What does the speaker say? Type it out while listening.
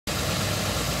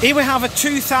Here we have a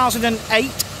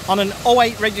 2008 on an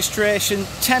 08 registration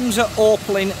Temsa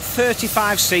Opalin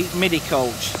 35-seat midi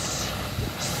coach.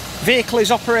 Vehicle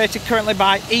is operated currently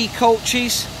by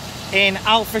E-Coaches in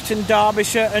Alfreton,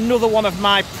 Derbyshire, another one of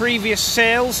my previous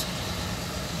sales.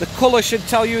 The colour should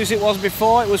tell you as it was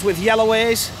before, it was with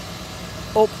Yellowways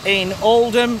up in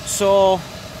Oldham, so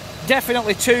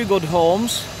definitely two good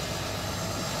homes.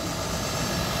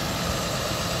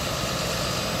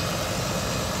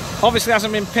 Obviously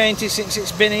hasn't been painted since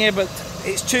it's been here, but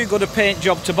it's too good a paint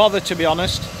job to bother, to be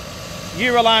honest.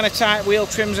 Euroliner type wheel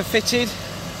trims are fitted.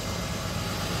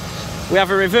 We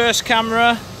have a reverse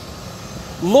camera.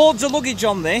 Loads of luggage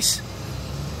on this.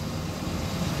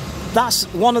 That's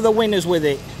one of the winners with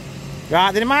it.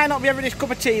 Right, they might not be everybody's cup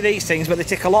of tea, these things, but they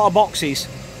tick a lot of boxes.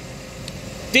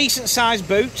 Decent sized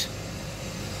boot.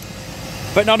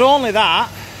 But not only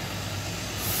that,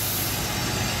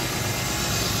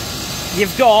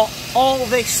 you've got all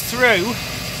this through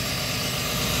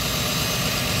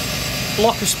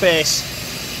locker space,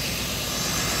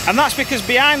 and that's because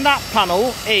behind that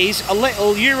panel is a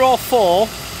little Euro 4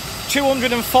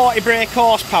 240 brake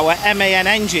horsepower MAN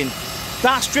engine.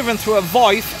 That's driven through a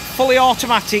Voith fully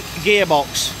automatic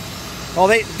gearbox. Well,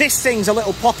 this thing's a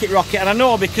little pocket rocket, and I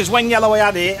know because when Yellowway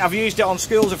had it, I've used it on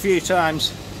schools a few times.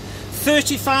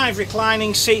 35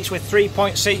 reclining seats with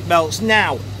 3-point seat belts.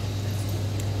 Now,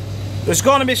 there's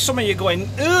going to be some of you going,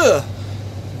 ugh,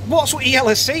 what's with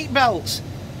yellow seat belts?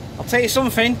 I'll tell you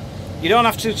something, you don't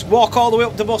have to walk all the way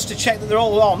up the bus to check that they're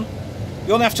all on.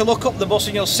 You only have to look up the bus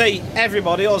and you'll see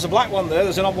everybody. Oh, there's a black one there,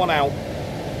 there's an odd one out.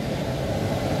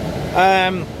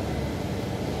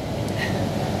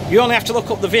 You only have to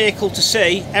look up the vehicle to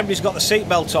see everybody's got the seat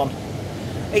belt on.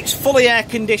 It's fully air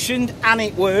conditioned and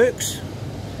it works.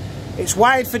 It's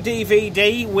wired for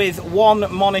DVD with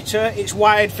one monitor. It's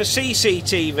wired for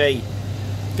CCTV.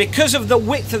 Because of the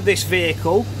width of this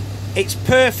vehicle, it's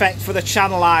perfect for the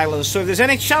Channel Islands. So if there's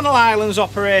any Channel Islands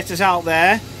operators out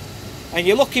there and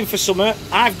you're looking for something,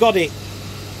 I've got it.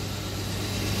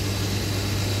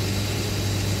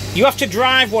 You have to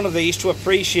drive one of these to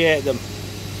appreciate them.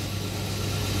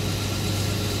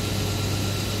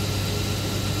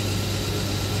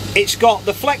 It's got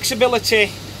the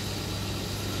flexibility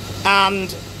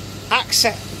and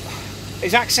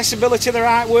is accessibility the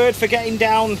right word for getting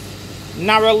down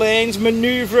narrow lanes,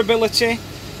 manoeuvrability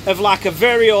of like a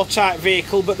Vario type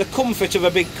vehicle, but the comfort of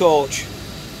a big coach.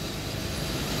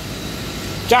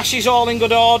 Dash is all in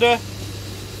good order.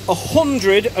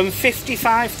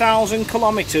 155,000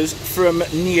 kilometres from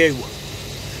new,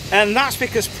 and that's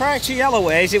because prior to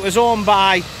Yellowways it was owned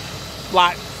by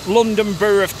like London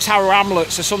Borough of Tower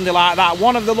Hamlets or something like that,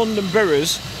 one of the London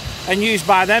boroughs, and used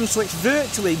by them, so it's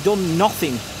virtually done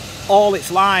nothing all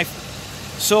its life.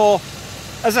 So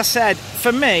as I said,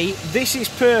 for me this is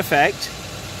perfect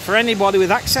for anybody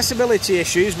with accessibility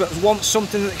issues but wants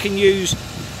something that can use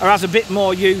or has a bit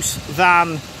more use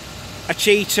than a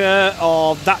Cheetah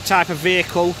or that type of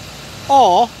vehicle,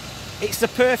 or it's the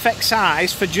perfect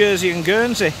size for Jersey and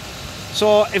Guernsey.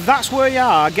 So if that's where you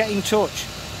are, get in touch,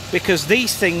 because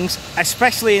these things,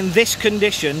 especially in this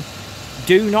condition,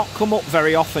 do not come up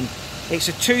very often. It's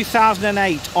a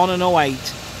 2008 on an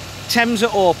 08 Temsa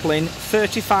Opalin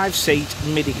 35-seat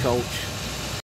midi coach.